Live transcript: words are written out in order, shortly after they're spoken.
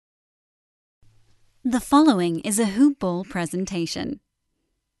The following is a Hoop Ball presentation.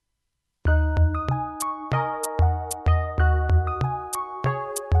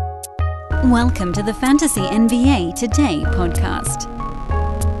 Welcome to the Fantasy NBA Today podcast.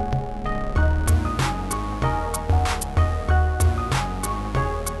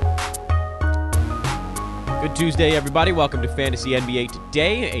 Good Tuesday, everybody. Welcome to Fantasy NBA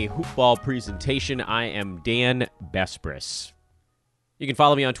Today, a Hoop Ball presentation. I am Dan Besbris. You can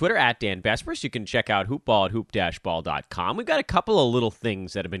follow me on Twitter at Dan Besbris. You can check out hoopball at hoop-ball.com. We've got a couple of little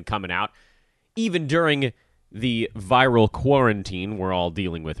things that have been coming out, even during the viral quarantine we're all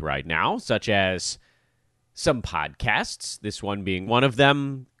dealing with right now, such as some podcasts, this one being one of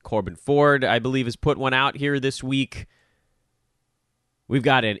them. Corbin Ford, I believe, has put one out here this week. We've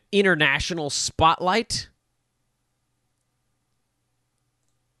got an international spotlight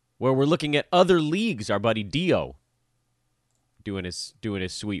where we're looking at other leagues. Our buddy Dio doing his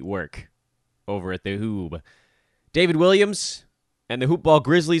sweet work over at the Hoob. David Williams and the Hoop Ball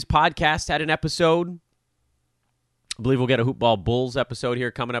Grizzlies podcast had an episode. I believe we'll get a Hoop Ball Bulls episode here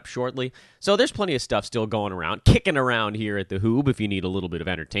coming up shortly. So there's plenty of stuff still going around, kicking around here at the Hoob if you need a little bit of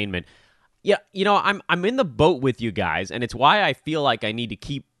entertainment. Yeah, you know, I'm in the boat with you guys, and it's why I feel like I need to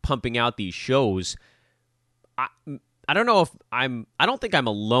keep pumping out these shows. I don't know if I don't think I'm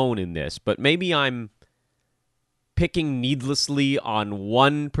alone in this, but maybe I'm picking needlessly on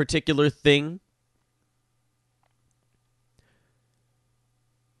one particular thing.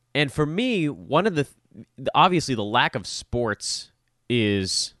 And for me, one of obviously the lack of sports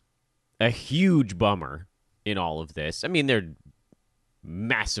is a huge bummer in all of this. I mean, there are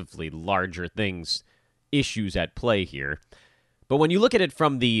massively larger issues at play here. But when you look at it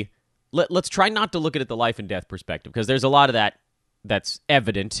from let's try not to look at it the life and death perspective, because there's a lot of that's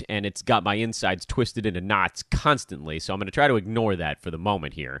evident, and it's got my insides twisted into knots constantly, so I'm going to try to ignore that for the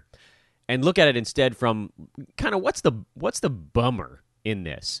moment here, and look at it instead from kind of what's the bummer in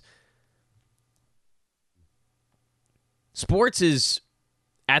this. Sports is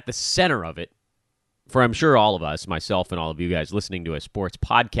at the center of it for, I'm sure, all of us, myself and all of you guys listening to a sports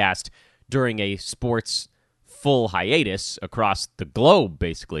podcast during a sports full hiatus across the globe,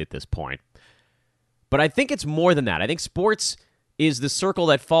 basically, at this point. But I think it's more than that. I think sports is the circle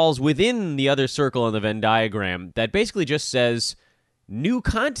that falls within the other circle in the Venn diagram that basically just says new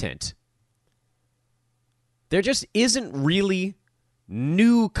content. There just isn't really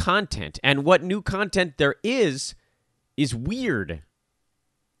new content. And what new content there is weird.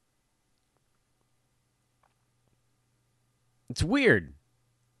 It's weird.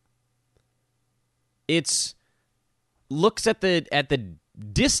 It's looks at the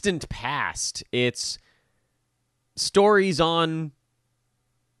distant past. It's stories on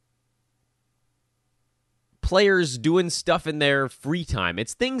players doing stuff in their free time.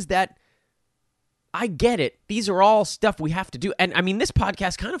 It's things that, I get it, these are all stuff we have to do. And I mean, this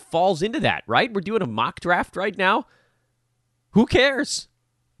podcast kind of falls into that, right? We're doing a mock draft right now. Who cares?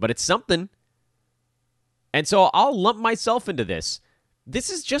 But it's something. And so I'll lump myself into this. This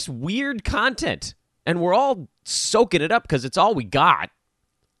is just weird content. And we're all soaking it up because it's all we got.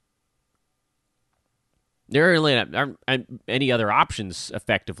 There really aren't any other options,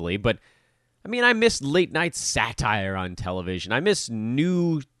 effectively. But, I mean, I miss late-night satire on television. I miss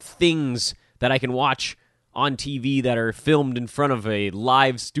new things that I can watch on TV that are filmed in front of a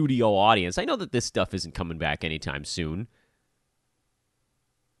live studio audience. I know that this stuff isn't coming back anytime soon.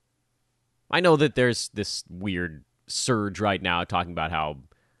 I know that there's this weird surge right now talking about how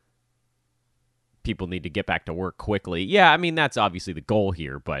people need to get back to work quickly. Yeah, I mean, that's obviously the goal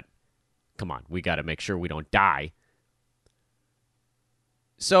here, but come on, we got to make sure we don't die.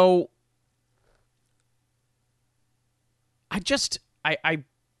 So,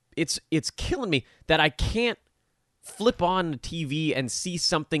 it's killing me that I can't flip on the TV and see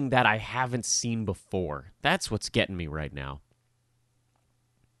something that I haven't seen before. That's what's getting me right now.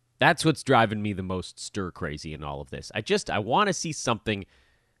 That's what's driving me the most stir crazy in all of this. I want to see something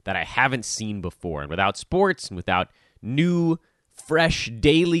that I haven't seen before. And without sports and without new, fresh,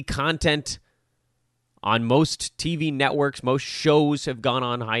 daily content on most TV networks, most shows have gone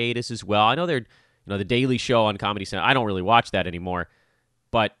on hiatus as well. I know the Daily Show on Comedy Central. I don't really watch that anymore,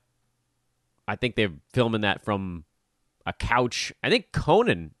 but I think they're filming that from a couch. I think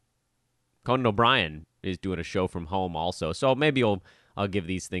Conan O'Brien is doing a show from home also. So maybe I'll give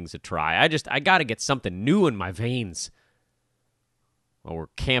these things a try. I got to get something new in my veins. Well, we're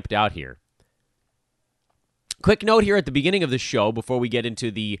camped out here. Quick note here at the beginning of the show before we get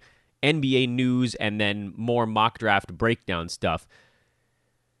into the NBA news and then more mock draft breakdown stuff.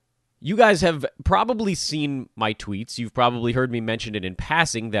 You guys have probably seen my tweets. You've probably heard me mention it in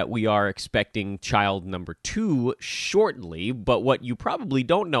passing that we are expecting child number 2 shortly, but what you probably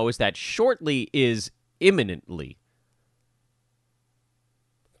don't know is that shortly is imminently.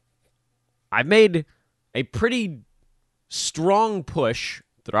 I've made a pretty strong push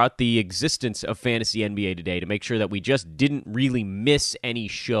throughout the existence of Fantasy NBA Today to make sure that we just didn't really miss any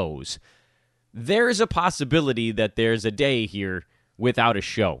shows. There's a possibility that there's a day here without a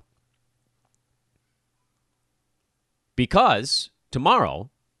show. Because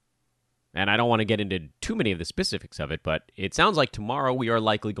tomorrow, and I don't want to get into too many of the specifics of it, but it sounds like tomorrow we are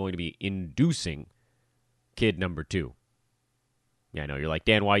likely going to be inducing kid number 2. Yeah, I know. You're like,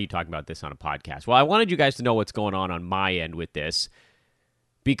 Dan, why are you talking about this on a podcast? Well, I wanted you guys to know what's going on my end with this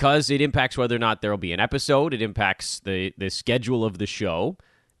because it impacts whether or not there will be an episode. It impacts the schedule of the show.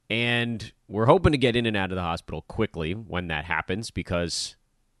 And we're hoping to get in and out of the hospital quickly when that happens because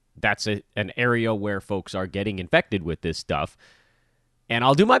that's an area where folks are getting infected with this stuff. And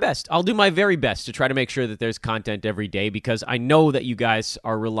I'll do my best. I'll do my very best to try to make sure that there's content every day because I know that you guys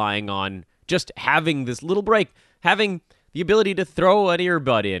are relying on just having this little break, having the ability to throw an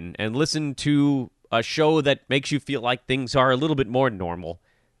earbud in and listen to a show that makes you feel like things are a little bit more normal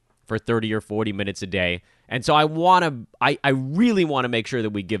for 30 or 40 minutes a day. And so I really want to make sure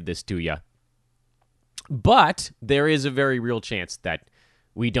that we give this to you. But there is a very real chance that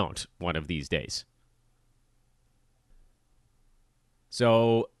we don't one of these days.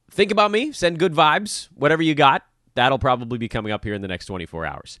 So think about me, send good vibes, whatever you got. That'll probably be coming up here in the next 24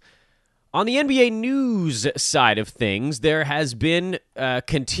 hours. On the NBA news side of things, there has been a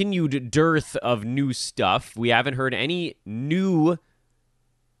continued dearth of new stuff. We haven't heard any new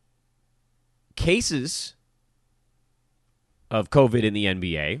cases of COVID in the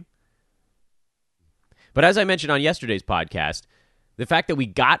NBA. But as I mentioned on yesterday's podcast, the fact that we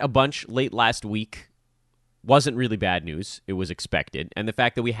got a bunch late last week wasn't really bad news. It was expected. And the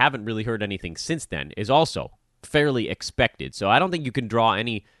fact that we haven't really heard anything since then is also fairly expected. So I don't think you can draw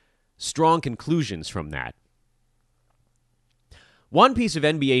any strong conclusions from that. One piece of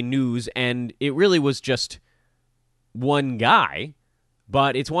NBA news, and it really was just one guy,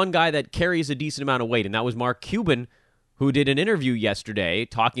 but it's one guy that carries a decent amount of weight, and that was Mark Cuban, who did an interview yesterday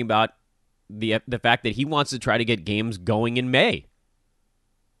talking about the fact that he wants to try to get games going in May,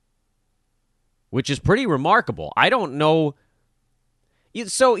 which is pretty remarkable. I don't know.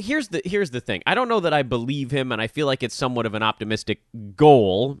 So here's the thing. I don't know that I believe him, and I feel like it's somewhat of an optimistic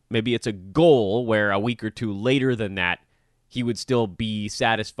goal. Maybe it's a goal where a week or two later than that, he would still be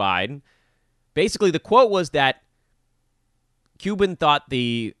satisfied. Basically, the quote was that Cuban thought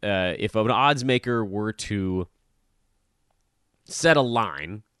if an odds maker were to set a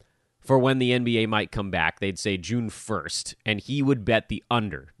line for when the NBA might come back, they'd say June 1st, and he would bet the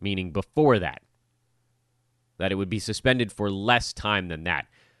under, meaning before that it would be suspended for less time than that.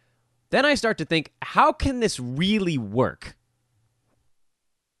 Then I start to think, how can this really work?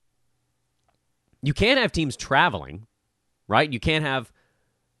 You can't have teams traveling, right? You can't have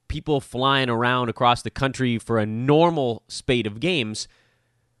people flying around across the country for a normal spate of games.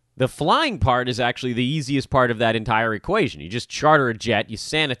 The flying part is actually the easiest part of that entire equation. You just charter a jet, you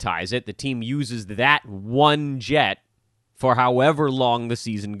sanitize it, the team uses that one jet for however long the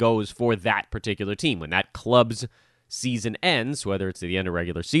season goes for that particular team. When that club's season ends, whether it's the end of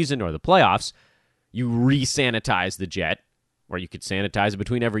regular season or the playoffs, you re-sanitize the jet, or you could sanitize it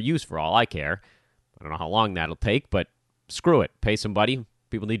between every use for all I care. I don't know how long that'll take, but screw it. Pay somebody.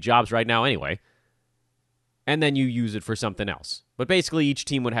 People need jobs right now anyway. And then you use it for something else. But basically, each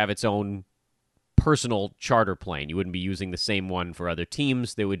team would have its own personal charter plane. You wouldn't be using the same one for other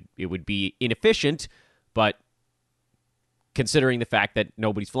teams. It would be inefficient, but considering the fact that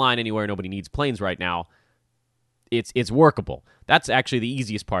nobody's flying anywhere, nobody needs planes right now, it's workable. That's actually the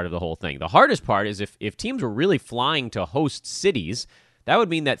easiest part of the whole thing. The hardest part is if teams were really flying to host cities, that would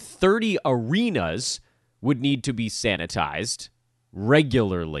mean that 30 arenas would need to be sanitized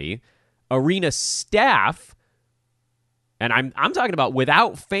regularly. Arena staff, and I'm talking about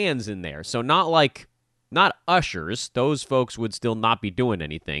without fans in there, so not ushers. Those folks would still not be doing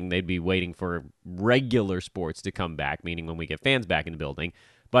anything. They'd be waiting for regular sports to come back, meaning when we get fans back in the building.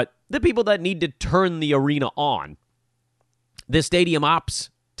 But the people that need to turn the arena on, the stadium ops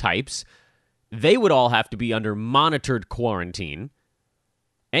types, they would all have to be under monitored quarantine.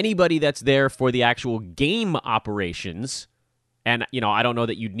 Anybody that's there for the actual game operations, and I don't know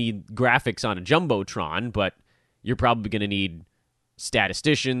that you'd need graphics on a Jumbotron, but you're probably going to need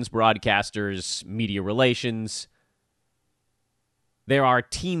statisticians, broadcasters, media relations. There are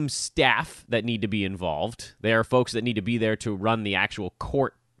team staff that need to be involved. There are folks that need to be there to run the actual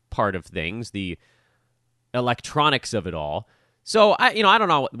court part of things, the electronics of it all. So I don't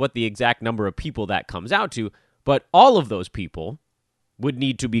know what the exact number of people that comes out to, but all of those people would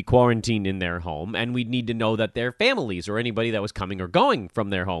need to be quarantined in their home, and we'd need to know that their families or anybody that was coming or going from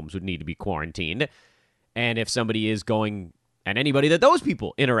their homes would need to be quarantined. And if somebody is going, and anybody that those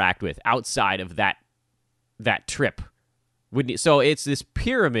people interact with outside of that trip would need. So it's this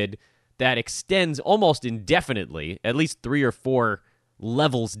pyramid that extends almost indefinitely, at least 3 or 4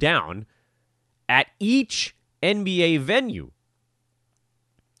 levels down at each NBA venue.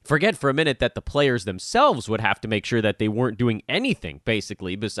 Forget for a minute that the players themselves would have to make sure that they weren't doing anything,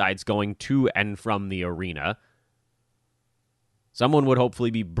 basically, besides going to and from the arena. Someone would hopefully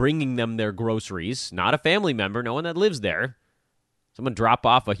be bringing them their groceries, not a family member, no one that lives there. Someone drop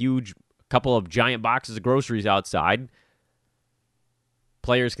off a huge couple of giant boxes of groceries outside.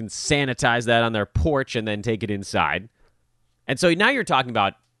 Players can sanitize that on their porch and then take it inside. And so now you're talking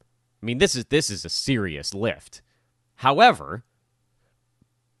about, I mean, this is a serious lift. However,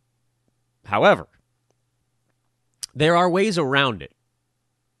 there are ways around it.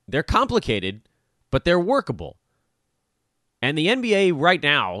 They're complicated, but they're workable. And the NBA right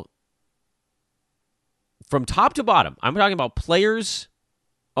now, from top to bottom, I'm talking about players,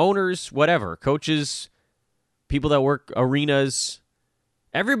 owners, whatever, coaches, people that work arenas,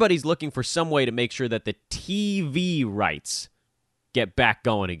 everybody's looking for some way to make sure that the TV rights get back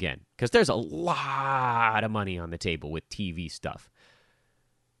going again. Because there's a lot of money on the table with TV stuff.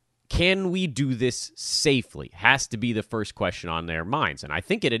 Can we do this safely? Has to be the first question on their minds. And I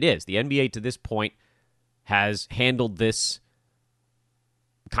think it is. The NBA to this point has handled this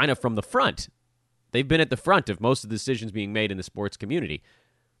kind of from the front. They've been at the front of most of the decisions being made in the sports community.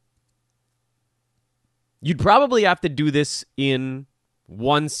 You'd probably have to do this in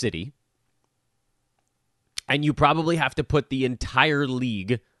one city. And you probably have to put the entire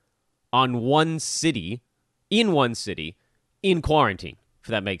league on one city, in quarantine. If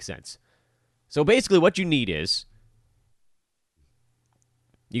that makes sense. So basically what you need is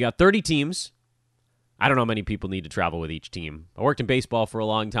you got 30 teams. I don't know how many people need to travel with each team. I worked in baseball for a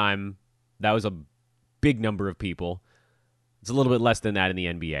long time. That was a big number of people. It's a little bit less than that in the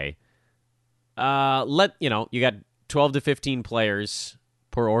NBA. You got 12 to 15 players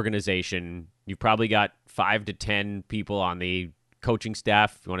per organization. You've probably got 5 to 10 people on the coaching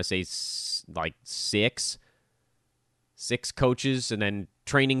staff. You want to say like 6 coaches, and then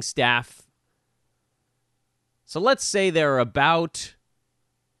training staff. So let's say there are about,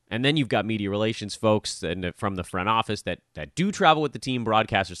 and then you've got media relations folks from the front office that do travel with the team,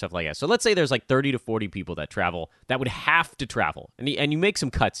 broadcasters, stuff like that. So let's say there's like 30 to 40 people that travel, that would have to travel. And you make some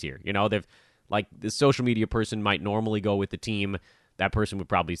cuts here. You know, they've, like, the social media person might normally go with the team. That person would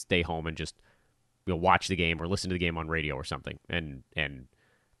probably stay home and just watch the game or listen to the game on radio or something. And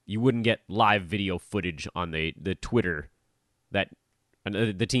you wouldn't get live video footage on the Twitter,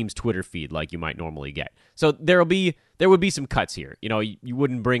 the team's Twitter feed like you might normally get. So there would be some cuts here. You know, you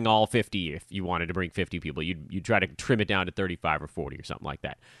wouldn't bring all 50 if you wanted to bring 50 people. You'd try to trim it down to 35 or 40 or something like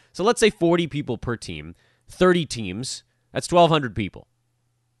that. So let's say 40 people per team, 30 teams. That's 1,200 people.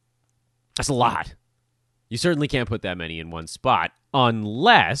 That's a lot. You certainly can't put that many in one spot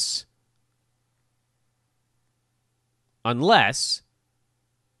unless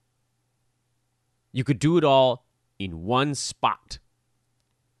you could do it all in one spot.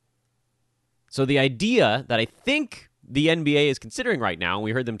 So the idea that I think the NBA is considering right now, and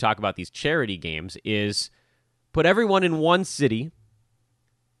we heard them talk about these charity games, is put everyone in one city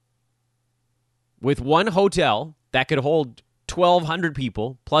with one hotel that could hold 1,200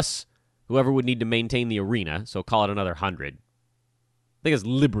 people, plus whoever would need to maintain the arena, so call it another 100. I think as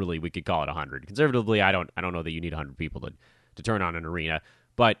liberally we could call it 100. Conservatively, I don't know that you need 100 people to turn on an arena,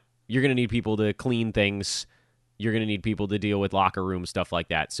 but you're going to need people to clean things. You're going to need people to deal with locker room stuff like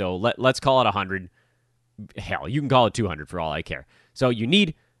that. So let's call it 100. Hell, you can call it 200 for all I care. So you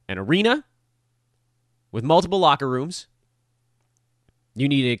need an arena with multiple locker rooms. You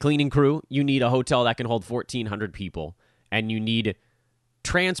need a cleaning crew. You need a hotel that can hold 1,400 people. And you need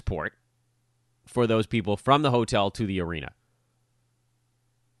transport for those people from the hotel to the arena.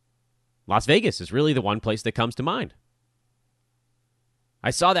 Las Vegas is really the one place that comes to mind. I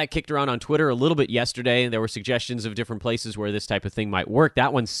saw that kicked around on Twitter a little bit yesterday. There were suggestions of different places where this type of thing might work.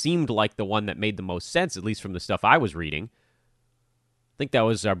 That one seemed like the one that made the most sense, at least from the stuff I was reading. I think that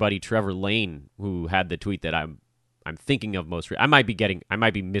was our buddy Trevor Lane who had the tweet that I'm thinking of most. I might be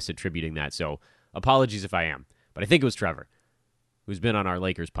misattributing that, so apologies if I am. But I think it was Trevor, who's been on our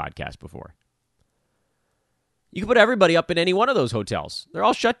Lakers podcast before. You can put everybody up in any one of those hotels. They're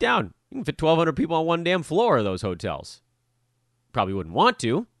all shut down. You can fit 1,200 people on one damn floor of those hotels. Probably wouldn't want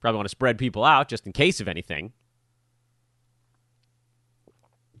to. Probably want to spread people out just in case of anything.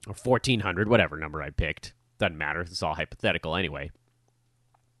 Or 1,400, whatever number I picked. Doesn't matter. It's all hypothetical anyway.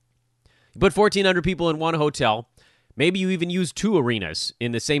 You put 1,400 people in one hotel. Maybe you even use 2 arenas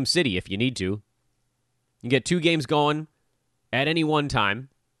in the same city if you need to. You get 2 games going at any one time.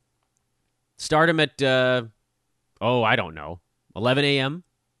 Start them at, I don't know, 11 a.m.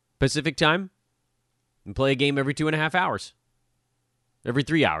 Pacific time. And play a game every 2.5 hours. Every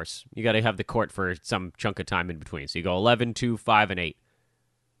 3 hours. You got to have the court for some chunk of time in between. So you go 11, 2, 5, and 8.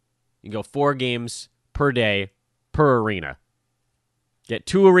 You go 4 games per day per arena. Get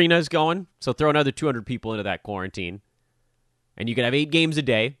 2 arenas going, so throw another 200 people into that quarantine. And you could have 8 games a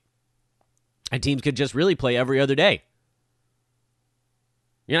day, and teams could just really play every other day.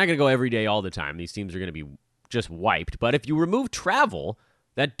 You're not going to go every day all the time. These teams are going to be just wiped. But if you remove travel,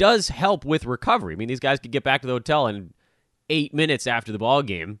 that does help with recovery. I mean, these guys could get back to the hotel in 8 minutes after the ball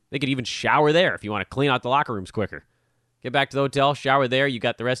game. They could even shower there if you want to clean out the locker rooms quicker. Get back to the hotel, shower there. You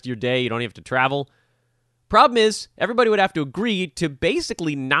got the rest of your day. You don't have to travel. Problem is, everybody would have to agree to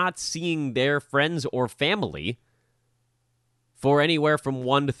basically not seeing their friends or family for anywhere from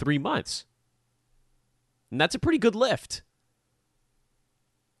 1 to 3 months. And that's a pretty good lift.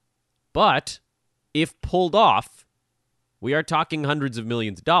 But if pulled off, we are talking hundreds of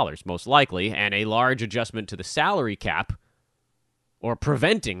millions of dollars, most likely, and a large adjustment to the salary cap, or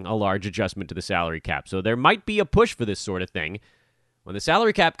preventing a large adjustment to the salary cap. So there might be a push for this sort of thing. When the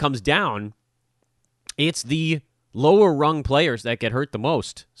salary cap comes down, it's the lower rung players that get hurt the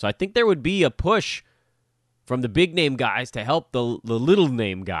most. So I think there would be a push from the big name guys to help the little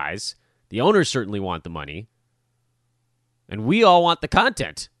name guys. The owners certainly want the money. And we all want the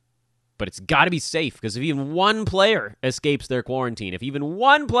content. But it's got to be safe, because if even one player escapes their quarantine, if even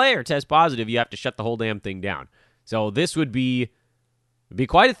one player tests positive, you have to shut the whole damn thing down. So this would be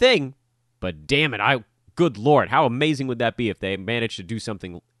quite a thing, but damn it, good Lord, how amazing would that be if they managed to do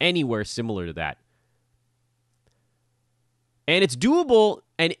something anywhere similar to that? And it's doable,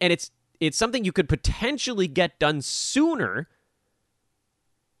 and it's something you could potentially get done sooner,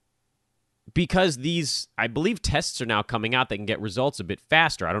 because these, I believe, tests are now coming out that can get results a bit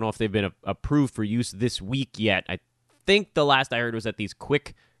faster. I don't know if they've been approved for use this week yet. I think the last I heard was that these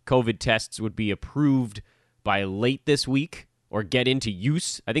quick COVID tests would be approved by late this week or get into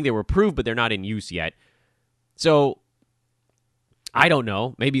use. I think they were approved, but they're not in use yet. So, I don't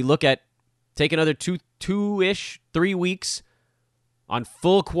know. Maybe take another 3 weeks on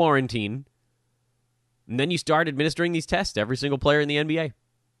full quarantine, and then you start administering these tests to every single player in the NBA.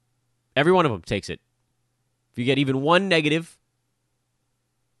 Every one of them takes it. If you get even one negative,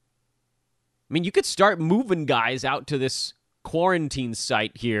 I mean, you could start moving guys out to this quarantine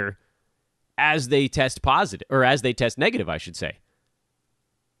site here as they test positive, or as they test negative, I should say.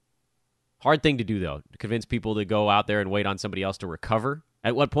 Hard thing to do, though, to convince people to go out there and wait on somebody else to recover.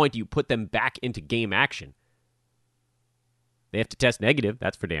 At what point do you put them back into game action? They have to test negative,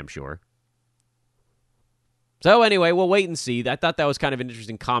 that's for damn sure. So anyway, we'll wait and see. I thought that was kind of an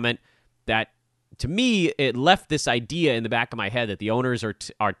interesting comment that, to me, it left this idea in the back of my head that the owners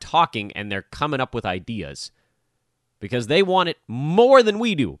are talking and they're coming up with ideas. Because they want it more than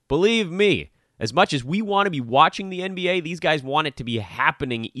we do. Believe me. As much as we want to be watching the NBA, these guys want it to be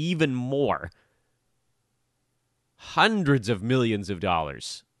happening even more. Hundreds of millions of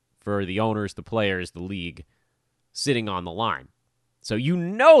dollars for the owners, the players, the league, sitting on the line. So you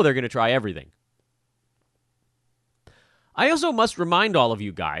know they're going to try everything. I also must remind all of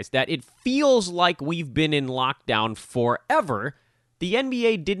you guys that it feels like we've been in lockdown forever. The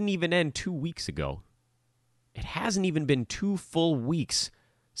NBA didn't even end 2 weeks ago. It hasn't even been 2 full weeks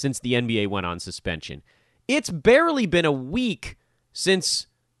since the NBA went on suspension. It's barely been a week since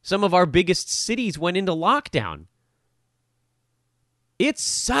some of our biggest cities went into lockdown. It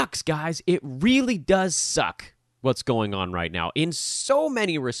sucks, guys. It really does suck what's going on right now in so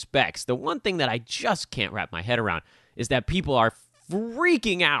many respects. The one thing that I just can't wrap my head around is that people are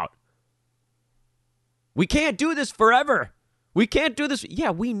freaking out. We can't do this forever. We can't do this.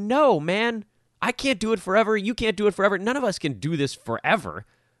 Yeah, we know, man. I can't do it forever. You can't do it forever. None of us can do this forever.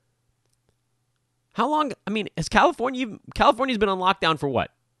 How long? I mean, California's been on lockdown for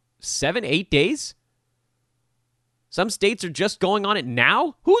what? 7, 8 days? Some states are just going on it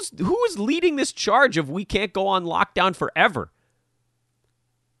now? Who is leading this charge of we can't go on lockdown forever?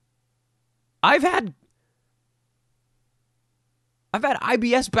 I've had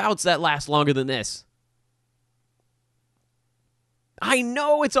IBS bouts that last longer than this. I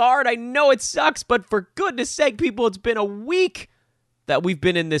know it's hard. I know it sucks. But for goodness sake, people, it's been a week that we've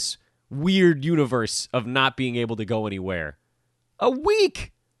been in this weird universe of not being able to go anywhere. A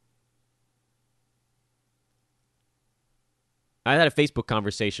week! I had a Facebook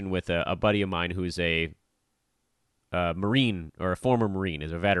conversation with a buddy of mine who's a Marine, or a former Marine,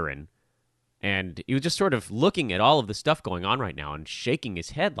 is a veteran. And he was just sort of looking at all of the stuff going on right now and shaking his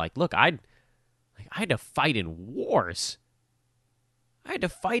head like, look, I had to fight in wars. I had to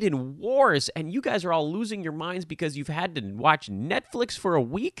fight in wars, and you guys are all losing your minds because you've had to watch Netflix for a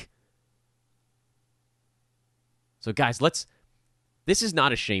week? So, guys, this is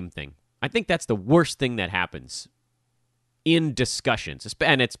not a shame thing. I think that's the worst thing that happens in discussions,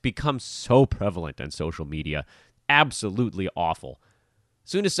 and it's become so prevalent on social media. Absolutely awful.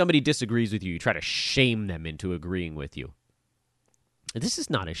 As soon as somebody disagrees with you, you try to shame them into agreeing with you. This is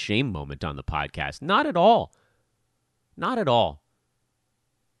not a shame moment on the podcast. Not at all. Not at all.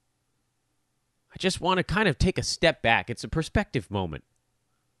 I just want to kind of take a step back. It's a perspective moment.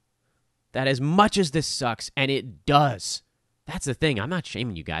 That as much as this sucks, and it does, that's the thing. I'm not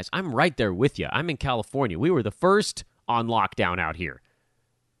shaming you guys. I'm right there with you. I'm in California. We were the first on lockdown out here.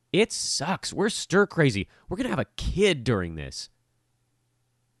 It sucks. We're stir crazy. We're going to have a kid during this.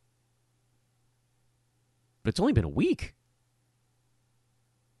 But it's only been a week.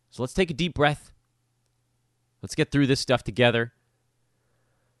 So let's take a deep breath. Let's get through this stuff together.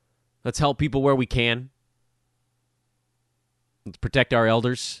 Let's help people where we can. Let's protect our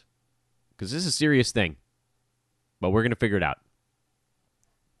elders. Because this is a serious thing. But we're going to figure it out.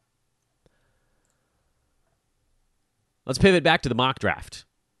 Let's pivot back to the mock draft.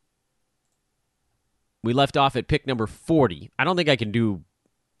 We left off at pick number 40. I don't think I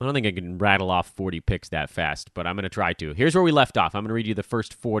can rattle off 40 picks that fast, but I'm going to try to. Here's where we left off. I'm going to read you the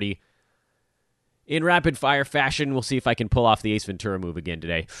first 40 in rapid-fire fashion. We'll see if I can pull off the Ace Ventura move again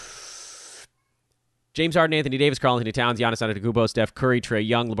today. James Harden, Anthony Davis, Karl-Anthony Towns, Giannis Antetokounmpo, Steph Curry, Trae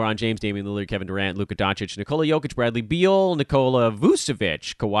Young, LeBron James, Damian Lillard, Kevin Durant, Luka Doncic, Nikola Jokic, Bradley Beal, Nikola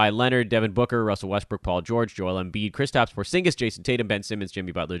Vucevic, Kawhi Leonard, Devin Booker, Russell Westbrook, Paul George, Joel Embiid, Kristaps Porzingis, Jason Tatum, Ben Simmons,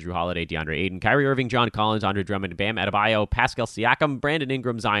 Jimmy Butler, Drew Holiday, DeAndre Ayton, Kyrie Irving, John Collins, Andre Drummond, Bam Adebayo, Pascal Siakam, Brandon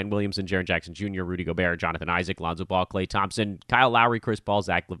Ingram, Zion Williamson, Jaren Jackson Jr., Rudy Gobert, Jonathan Isaac, Lonzo Ball, Klay Thompson, Kyle Lowry, Chris Paul,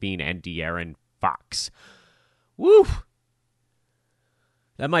 Zach LaVine, and De'Aaron Fox. Woo!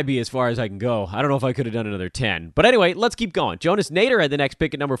 That might be as far as I can go. I don't know if I could have done another 10. But anyway, let's keep going. Jonas Nader had the next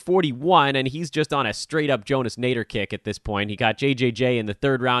pick at number 41, and he's just on a straight-up Jonas Nader kick at this point. He got JJJ in the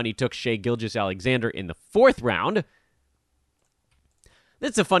third round. He took Shai Gilgeous-Alexander in the fourth round.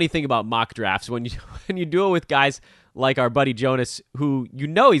 That's a funny thing about mock drafts. When you do it with guys like our buddy Jonas, who you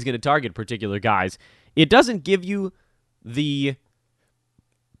know he's going to target particular guys, it doesn't give you the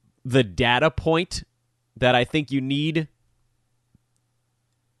data point that I think you need,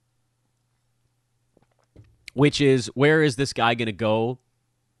 which is, where is this guy going to go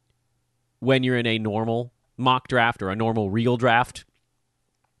when you're in a normal mock draft or a normal real draft?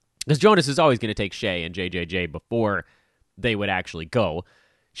 Because Jonas is always going to take Shai and JJJ before they would actually go.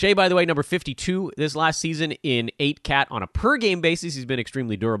 Shai, by the way, number 52 this last season in 8-cat on a per-game basis. He's been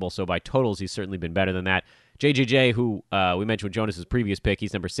extremely durable, so by totals, he's certainly been better than that. JJJ, who we mentioned with Jonas' previous pick,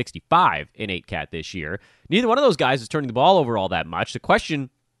 he's number 65 in 8-cat this year. Neither one of those guys is turning the ball over all that much. The question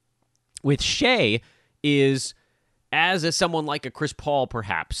with Shai is, as someone like a Chris Paul,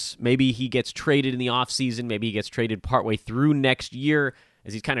 perhaps, maybe he gets traded in the offseason, maybe he gets traded partway through next year,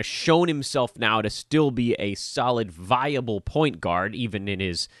 as he's kind of shown himself now to still be a solid, viable point guard, even in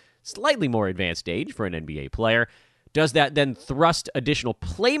his slightly more advanced age for an NBA player. Does that then thrust additional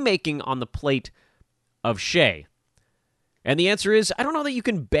playmaking on the plate of Shai? And the answer is, I don't know that you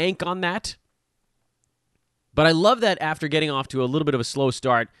can bank on that. But I love that after getting off to a little bit of a slow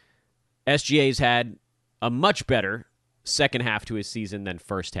start, SGA's had a much better second half to his season than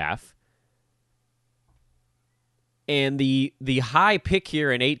first half. And the high pick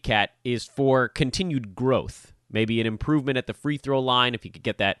here in 8-cat is for continued growth. Maybe an improvement at the free throw line, if you could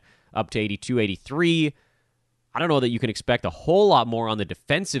get that up to 82, 83. I don't know that you can expect a whole lot more on the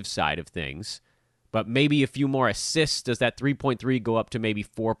defensive side of things, but maybe a few more assists. Does that 3.3 go up to maybe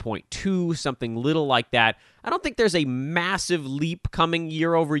 4.2, something little like that? I don't think there's a massive leap coming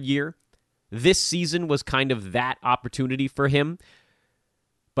year over year. This season was kind of that opportunity for him.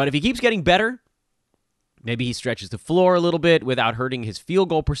 But if he keeps getting better, maybe he stretches the floor a little bit without hurting his field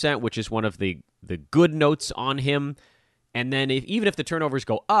goal percent, which is one of the good notes on him. And then even if the turnovers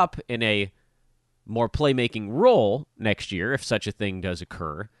go up in a more playmaking role next year, if such a thing does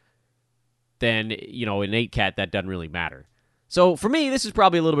occur, then, in 8-cat, that doesn't really matter. So for me, this is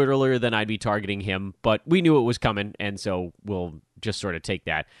probably a little bit earlier than I'd be targeting him, but we knew it was coming, and so we'll just sort of take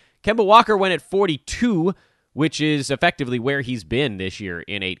that. Kemba Walker went at 42, which is effectively where he's been this year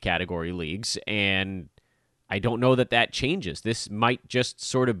in 8 category leagues, and I don't know that that changes. This might just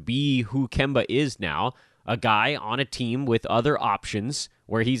sort of be who Kemba is now, a guy on a team with other options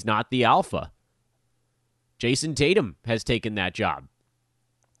where he's not the alpha. Jason Tatum has taken that job.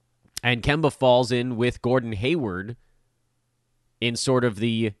 And Kemba falls in with Gordon Hayward in sort of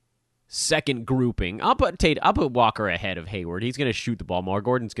the second grouping. I'll put Walker ahead of Hayward. He's going to shoot the ball more.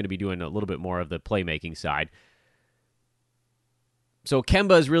 Gordon's going to be doing a little bit more of the playmaking side. So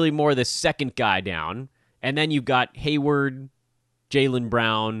Kemba is really more the second guy down. And then you've got Hayward, Jaylen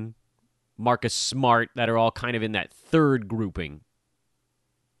Brown, Marcus Smart that are all kind of in that third grouping.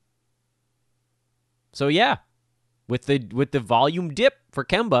 So yeah, with the volume dip for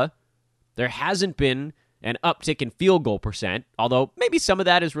Kemba, there hasn't been an uptick in field goal percent, although maybe some of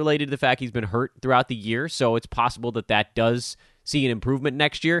that is related to the fact he's been hurt throughout the year, so it's possible that that does see an improvement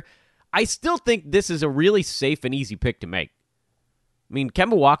next year. I still think this is a really safe and easy pick to make. I mean,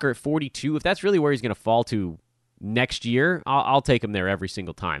 Kemba Walker at 42, if that's really where he's going to fall to next year, I'll take him there every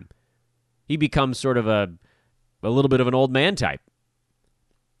single time. He becomes sort of a little bit of an old man type.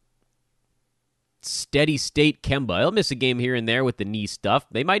 Steady state Kemba. He'll miss a game here and there with the knee stuff.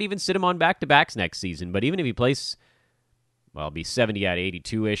 They might even sit him on back-to-backs next season, but even if he plays, well, it'll be 70 out of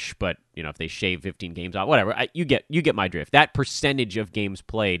 82-ish, but if they shave 15 games out, whatever. You get my drift. That percentage of games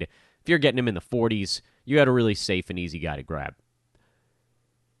played, if you're getting him in the 40s, you got a really safe and easy guy to grab.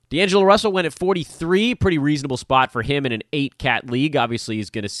 D'Angelo Russell went at 43, pretty reasonable spot for him in an 8-cat league. Obviously, he's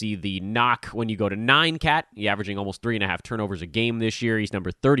going to see the knock when you go to 9-cat. He's averaging almost 3.5 turnovers a game this year. He's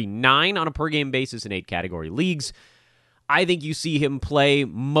number 39 on a per-game basis in 8-category leagues. I think you see him play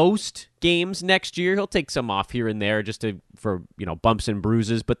most games next year. He'll take some off here and there just for bumps and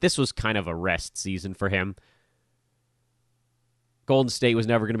bruises, but this was kind of a rest season for him. Golden State was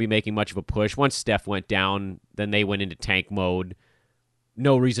never going to be making much of a push. Once Steph went down, then they went into tank mode.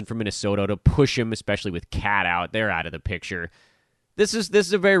 No reason for Minnesota to push him, especially with Cat out. They're out of the picture. This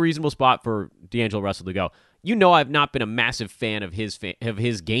is a very reasonable spot for D'Angelo Russell to go. I've not been a massive fan of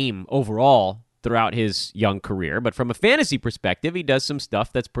his game overall throughout his young career, but from a fantasy perspective, he does some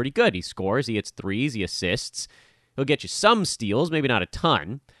stuff that's pretty good. He scores, he hits threes, he assists. He'll get you some steals, maybe not a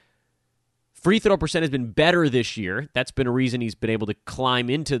ton. Free throw percent has been better this year. That's been a reason he's been able to climb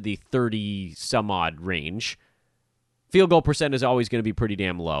into the 30-some-odd range. Field goal percent is always going to be pretty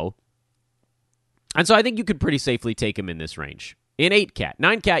damn low. And so I think you could pretty safely take him in this range. In 8-cat.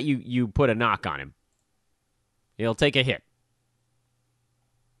 9-cat, you put a knock on him. He'll take a hit.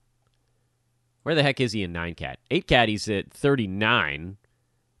 Where the heck is he in 9-cat? 8-cat, he's at 39.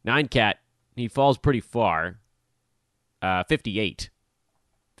 9-cat, he falls pretty far. 58.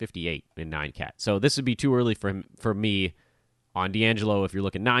 58 in 9-cat. So this would be too early for me on D'Angelo if you're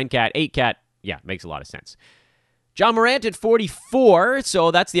looking 9-cat. 8-cat, yeah, makes a lot of sense. John Morant at 44,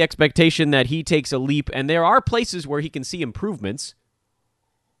 so that's the expectation that he takes a leap, and there are places where he can see improvements.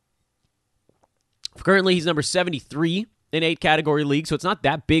 Currently, he's number 73 in 8-category league, so it's not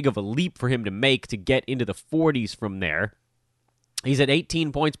that big of a leap for him to make to get into the 40s from there. He's at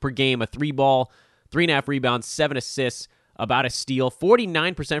 18 points per game, a 3-ball, 3.5 rebounds, 7 assists, about a steal,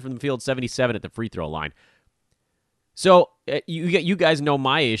 49% from the field, 77 at the free throw line. So you guys know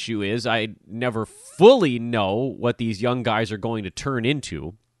my issue is I never fully know what these young guys are going to turn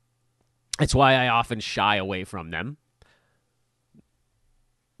into. That's why I often shy away from them.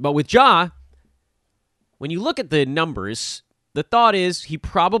 But with Ja, when you look at the numbers, the thought is he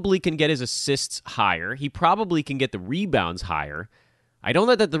probably can get his assists higher. He probably can get the rebounds higher. I don't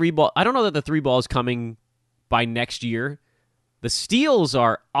know that the 3-ball is coming by next year. The steals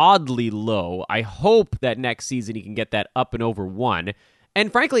are oddly low. I hope that next season he can get that up and over 1.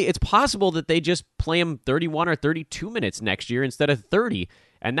 And frankly, it's possible that they just play him 31 or 32 minutes next year instead of 30.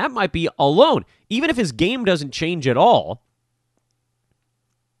 And that might be alone. Even if his game doesn't change at all,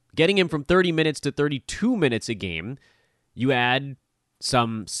 getting him from 30 minutes to 32 minutes a game, you add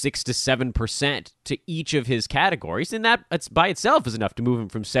some 6 to 7% to each of his categories. And that's by itself is enough to move him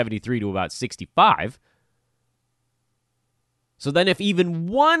from 73 to about 65. So then if even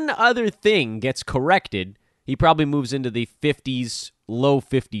one other thing gets corrected, he probably moves into the 50s, low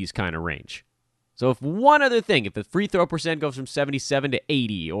 50s kind of range. So if one other thing, if the free throw percent goes from 77 to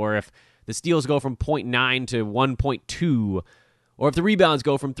 80, or if the steals go from 0.9 to 1.2, or if the rebounds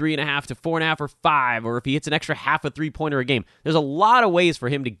go from 3.5 to 4.5 or 5, or if he hits an extra half a three-pointer a game, there's a lot of ways for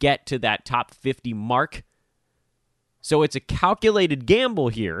him to get to that top 50 mark. So it's a calculated gamble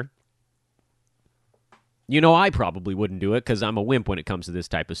here. I probably wouldn't do it because I'm a wimp when it comes to this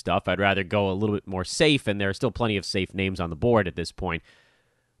type of stuff. I'd rather go a little bit more safe, and there are still plenty of safe names on the board at this point.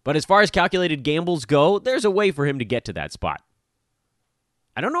 But as far as calculated gambles go, there's a way for him to get to that spot.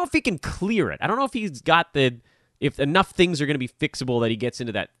 I don't know if he can clear it. I don't know if he's got if enough things are going to be fixable that he gets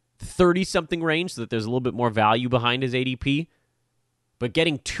into that 30-something range so that there's a little bit more value behind his ADP. But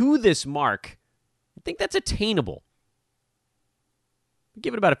getting to this mark, I think that's attainable.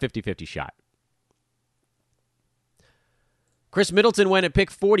 Give it about a 50-50 shot. Chris Middleton went at pick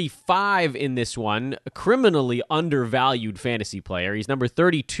 45 in this one. A criminally undervalued fantasy player. He's number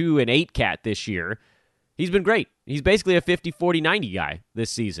 32 in 8-cat this year. He's been great. He's basically a 50, 40, 90 guy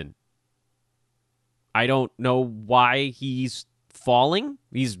this season. I don't know why he's falling.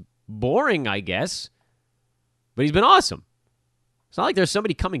 He's boring, I guess. But he's been awesome. It's not like there's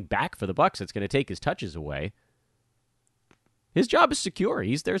somebody coming back for the Bucks that's going to take his touches away. His job is secure.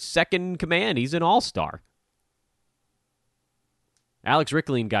 He's their second in command. He's an all-star. Alex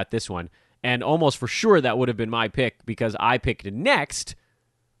Rickleen got this one, and almost for sure that would have been my pick because I picked next,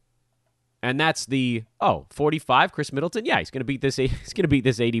 and that's the 45 Chris Middleton. Yeah, he's going to beat this. He's going to beat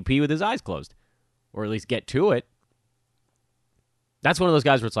this ADP with his eyes closed, or at least get to it. That's one of those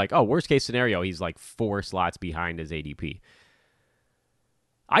guys where it's like, worst case scenario, he's like 4 slots behind his ADP.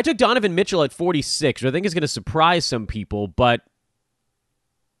 I took Donovan Mitchell at 46, which I think is going to surprise some people, but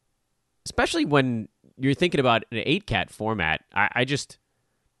especially when you're thinking about an 8-cat format, I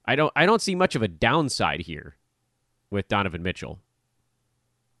don't see much of a downside here with Donovan Mitchell.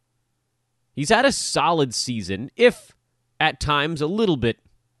 He's had a solid season, if at times a little bit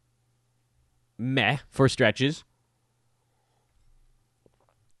meh for stretches.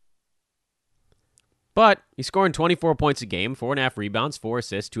 But he's scoring 24 points a game, 4.5 rebounds, 4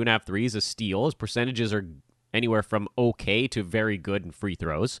 assists, 2.5 threes, a steal. His percentages are anywhere from okay to very good in free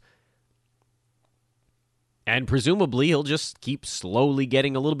throws. And presumably, he'll just keep slowly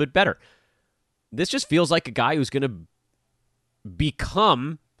getting a little bit better. This just feels like a guy who's going to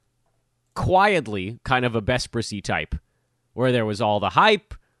become quietly kind of a Vespressy type, where there was all the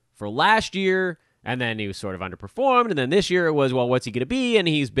hype for last year, and then he was sort of underperformed, and then this year it was, well, what's he going to be? And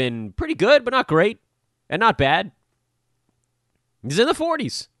he's been pretty good, but not great, and not bad. He's in the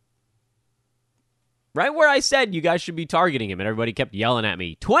 40s. Right where I said you guys should be targeting him, and everybody kept yelling at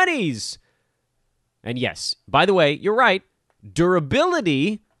me, 20s! And yes, by the way, you're right.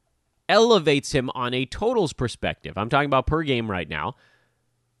 Durability elevates him on a totals perspective. I'm talking about per game right now.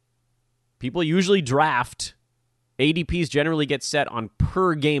 People usually draft. ADPs generally get set on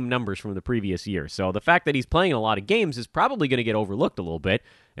per game numbers from the previous year. So the fact that he's playing in a lot of games is probably going to get overlooked a little bit.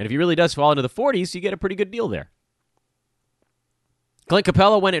 And if he really does fall into the 40s, you get a pretty good deal there. Clint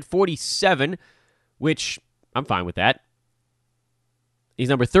Capella went at 47, which I'm fine with that. He's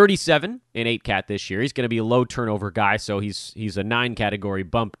number 37 in 8-cat this year. He's going to be a low turnover guy, so he's a 9-category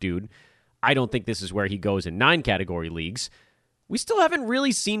bump dude. I don't think this is where he goes in 9-category leagues. We still haven't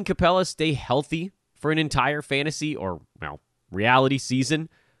really seen Capella stay healthy for an entire fantasy or, reality season.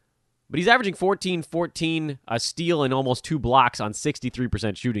 But he's averaging 14, 14, a steal, and almost 2 blocks on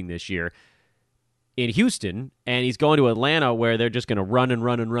 63% shooting this year in Houston. And he's going to Atlanta where they're just going to run, and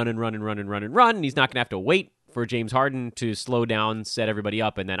he's not going to have to wait for James Harden to slow down, set everybody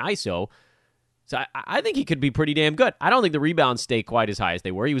up, and then ISO. So I think he could be pretty damn good. I don't think the rebounds stay quite as high as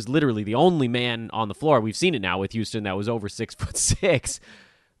they were. He was literally the only man on the floor. We've seen it now with Houston that was over 6'6".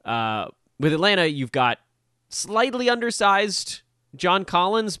 With Atlanta, you've got slightly undersized John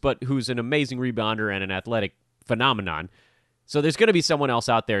Collins, but who's an amazing rebounder and an athletic phenomenon. So there's going to be someone else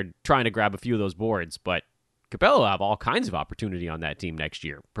out there trying to grab a few of those boards, but Capella will have all kinds of opportunity on that team next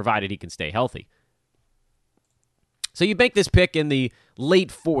year, provided he can stay healthy. So you make this pick in the late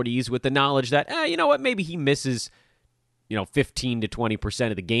 40s with the knowledge that, you know what, maybe he misses, 15 to 20%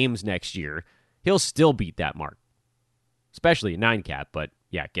 of the games next year. He'll still beat that mark, especially a 9-cat, but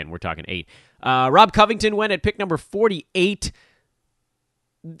yeah, again, we're talking 8. Rob Covington went at pick number 48.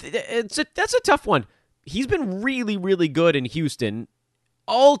 That's a tough one. He's been really, really good in Houston.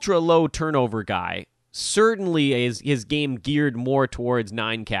 Ultra low turnover guy. Certainly his game geared more towards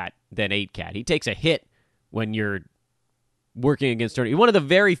 9-cat than 8-cat. He takes a hit when you're working against turnovers. He's one of the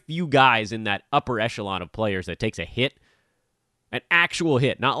very few guys in that upper echelon of players that takes a hit, an actual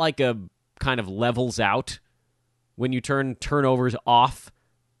hit, not like a kind of levels out when you turn turnovers off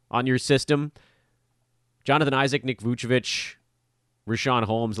on your system. Jonathan Isaac, Nick Vucevic, Rashawn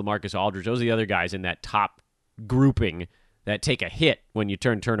Holmes, LaMarcus Aldridge, those are the other guys in that top grouping that take a hit when you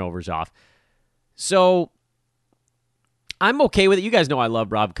turn turnovers off. So I'm okay with it. You guys know I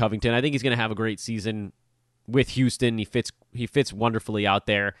love Rob Covington. I think he's going to have a great season with Houston. He fits wonderfully out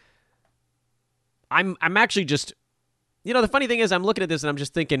there. I'm actually just, the funny thing is I'm looking at this and I'm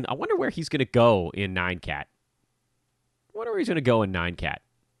just thinking, I wonder where he's going to go in 9-cat. I wonder where he's going to go in 9-cat.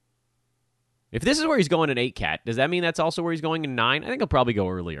 If this is where he's going in 8 cat, does that mean that's also where he's going in 9? I think he'll probably go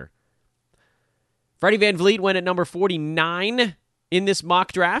earlier. Freddie Van Vliet went at number 49 in this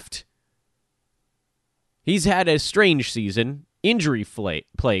mock draft. He's had a strange season,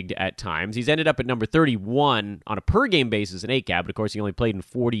 injury-plagued at times. He's ended up at number 31 on a per-game basis in 8 cat, but of course he only played in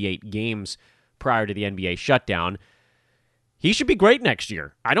 48 games prior to the NBA shutdown. He should be great next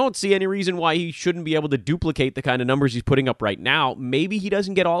year. I don't see any reason why he shouldn't be able to duplicate the kind of numbers he's putting up right now. Maybe he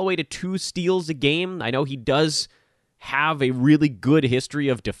doesn't get all the way to 2 steals a game. I know he does have a really good history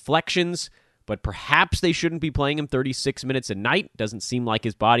of deflections, but perhaps they shouldn't be playing him 36 minutes a night. Doesn't seem like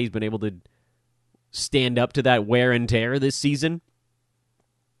his body's been able to stand up to that wear and tear this season.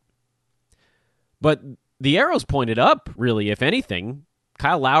 But the arrow's pointed up, really, if anything.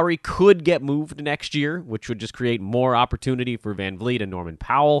 Kyle Lowry could get moved next year, which would just create more opportunity for Van Vliet and Norman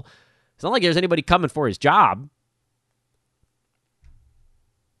Powell. It's not like there's anybody coming for his job.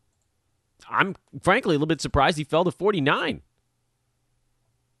 I'm frankly a little bit surprised he fell to 49.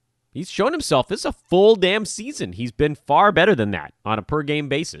 He's shown himself this is a full damn season. He's been far better than that on a per-game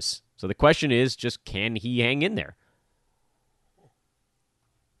basis. So the question is just, can he hang in there?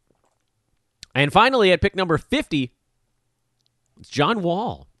 And finally, at pick number 50, it's John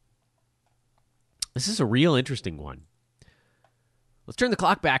Wall. This is a real interesting one. Let's turn the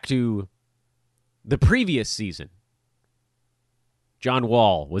clock back to the previous season. John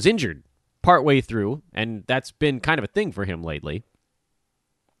Wall was injured partway through, and that's been kind of a thing for him lately.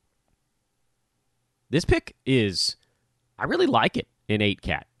 This pick I really like it in 8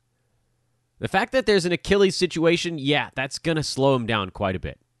 cat. The fact that there's an Achilles situation, yeah, that's going to slow him down quite a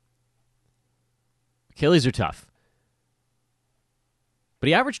bit. Achilles are tough. But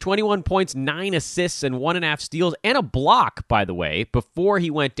he averaged 21 points, 9 assists, and 1.5 steals, and a block, by the way, before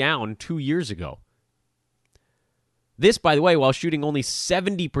he went down 2 years ago. This, by the way, while shooting only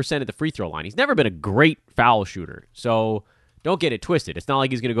 70% at the free throw line. He's never been a great foul shooter, so don't get it twisted. It's not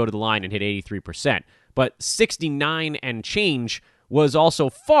like he's going to go to the line and hit 83%. But 69 and change was also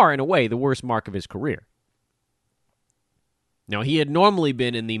far and away the worst mark of his career. Now, he had normally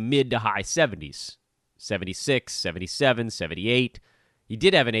been in the mid to high 70s. 76, 77, 78. He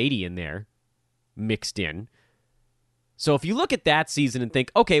did have an 80 in there, mixed in. So if you look at that season and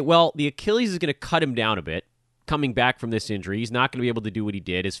think, okay, well, the Achilles is going to cut him down a bit, coming back from this injury. He's not going to be able to do what he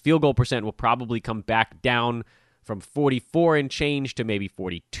did. His field goal percent will probably come back down from 44 and change to maybe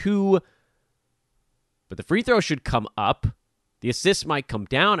 42. But the free throw should come up. The assists might come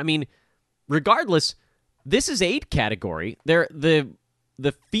down. I mean, regardless, this is 8 category. The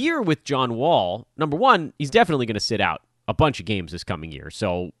fear with John Wall, number one, he's definitely going to sit out a bunch of games this coming year.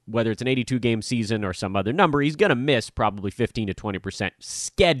 So whether it's an 82-game season or some other number, he's going to miss probably 15 to 20%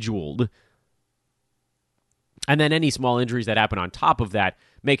 scheduled. And then any small injuries that happen on top of that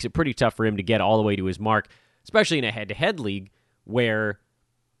makes it pretty tough for him to get all the way to his mark, especially in a head-to-head league where,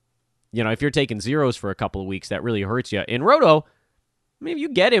 you know, if you're taking zeros for a couple of weeks, that really hurts you. In Roto, maybe you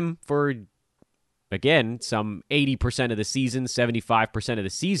get him for, again, some 80% of the season, 75% of the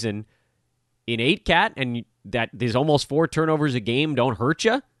season in 8 cat, and that there's almost 4 turnovers a game don't hurt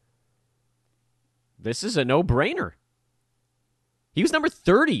you. This is a no-brainer. He was number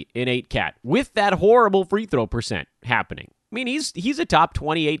 30 in 8 cat with that horrible free throw percent happening. I mean, he's a top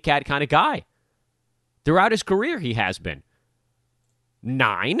 28 cat kind of guy. Throughout his career, he has been.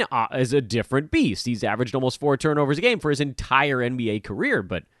 9 is a different beast. He's averaged almost 4 turnovers a game for his entire NBA career.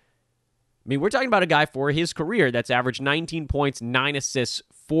 But, I mean, we're talking about a guy for his career that's averaged 19 points, 9 assists,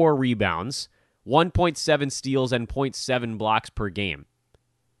 4 rebounds, 1.7 steals, and 0.7 blocks per game.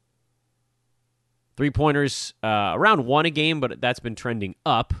 3-pointers around 1 a game, but that's been trending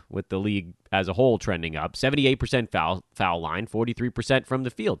up with the league as a whole trending up. 78% foul line, 43% from the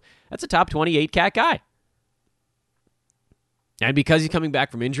field. That's a top 28 cat guy. And because he's coming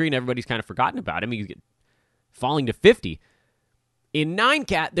back from injury and everybody's kind of forgotten about him, he's falling to 50. In 9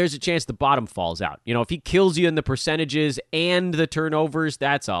 cat, there's a chance the bottom falls out. You know, if he kills you in the percentages and the turnovers,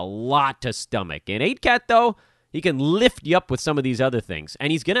 that's a lot to stomach. In 8 cat, though, he can lift you up with some of these other things,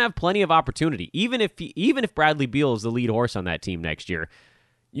 and he's going to have plenty of opportunity. Even if Bradley Beal is the lead horse on that team next year,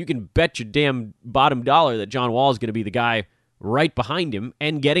 you can bet your damn bottom dollar that John Wall is going to be the guy right behind him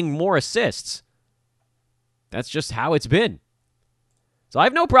and getting more assists. That's just how it's been. So I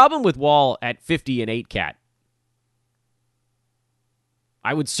have no problem with Wall at 50 and 8 cat.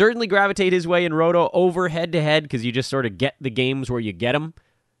 I would certainly gravitate his way in Roto over head-to-head because you just sort of get the games where you get them,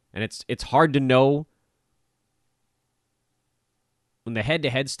 and it's hard to know. When the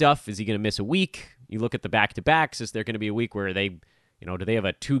head-to-head stuff, is he going to miss a week? You look at the back-to-backs. Is there going to be a week where do they have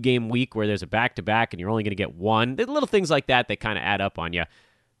a 2-game week where there's a back-to-back and you're only going to get 1? There's little things like that kind of add up on you.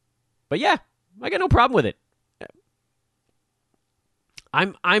 But yeah, I got no problem with it.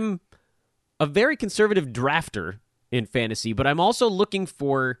 I'm a very conservative drafter in fantasy, but I'm also looking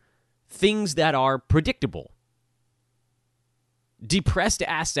for things that are predictable. Depressed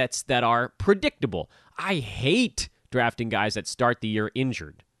assets that are predictable. I hate drafting guys that start the year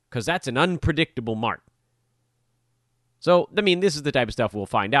injured because that's an unpredictable mark. So, I mean, this is the type of stuff we'll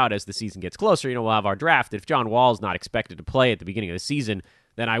find out as the season gets closer. We'll have our draft. If John Wall's not expected to play at the beginning of the season,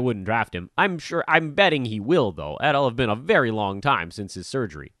 then I wouldn't draft him. I'm betting he will, though. That'll have been a very long time since his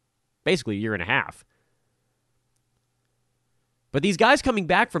surgery. Basically a year and a half. But these guys coming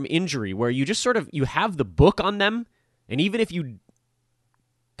back from injury where you just you have the book on them, and even if you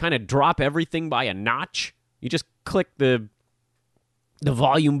kind of drop everything by a notch, you just click the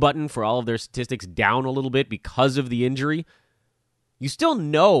volume button for all of their statistics down a little bit because of the injury, you still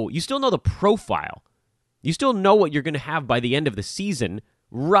know the profile. You still know what you're going to have by the end of the season,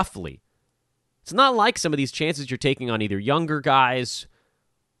 roughly. It's not like some of these chances you're taking on either younger guys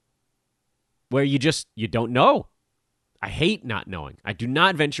where you don't know. I hate not knowing. I do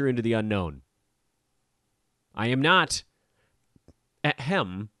not venture into the unknown. I am not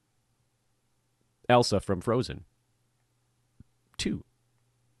Elsa from Frozen 2.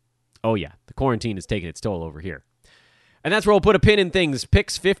 Oh, yeah. The quarantine is taking its toll over here. And that's where we'll put a pin in things.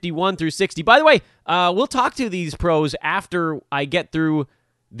 Picks 51 through 60. By the way, we'll talk to these pros after I get through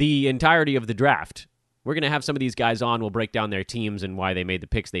the entirety of the draft. We're going to have some of these guys on. We'll break down their teams and why they made the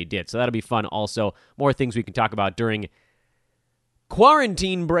picks they did. So that'll be fun. Also, more things we can talk about during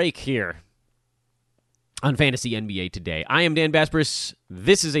quarantine break here on Fantasy NBA Today. I am Dan Baspris.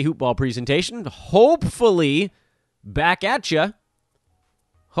 This is a Hoopball presentation. Hopefully back at you.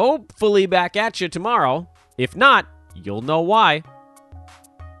 Hopefully back at you tomorrow. If not, you'll know why.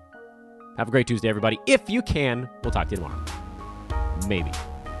 Have a great Tuesday, everybody. If you can, we'll talk to you tomorrow. Maybe.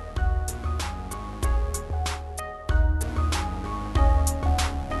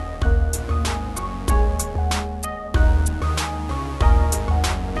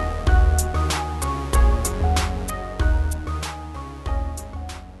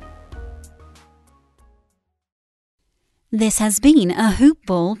 This has been a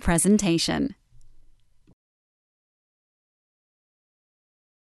Hoopball presentation.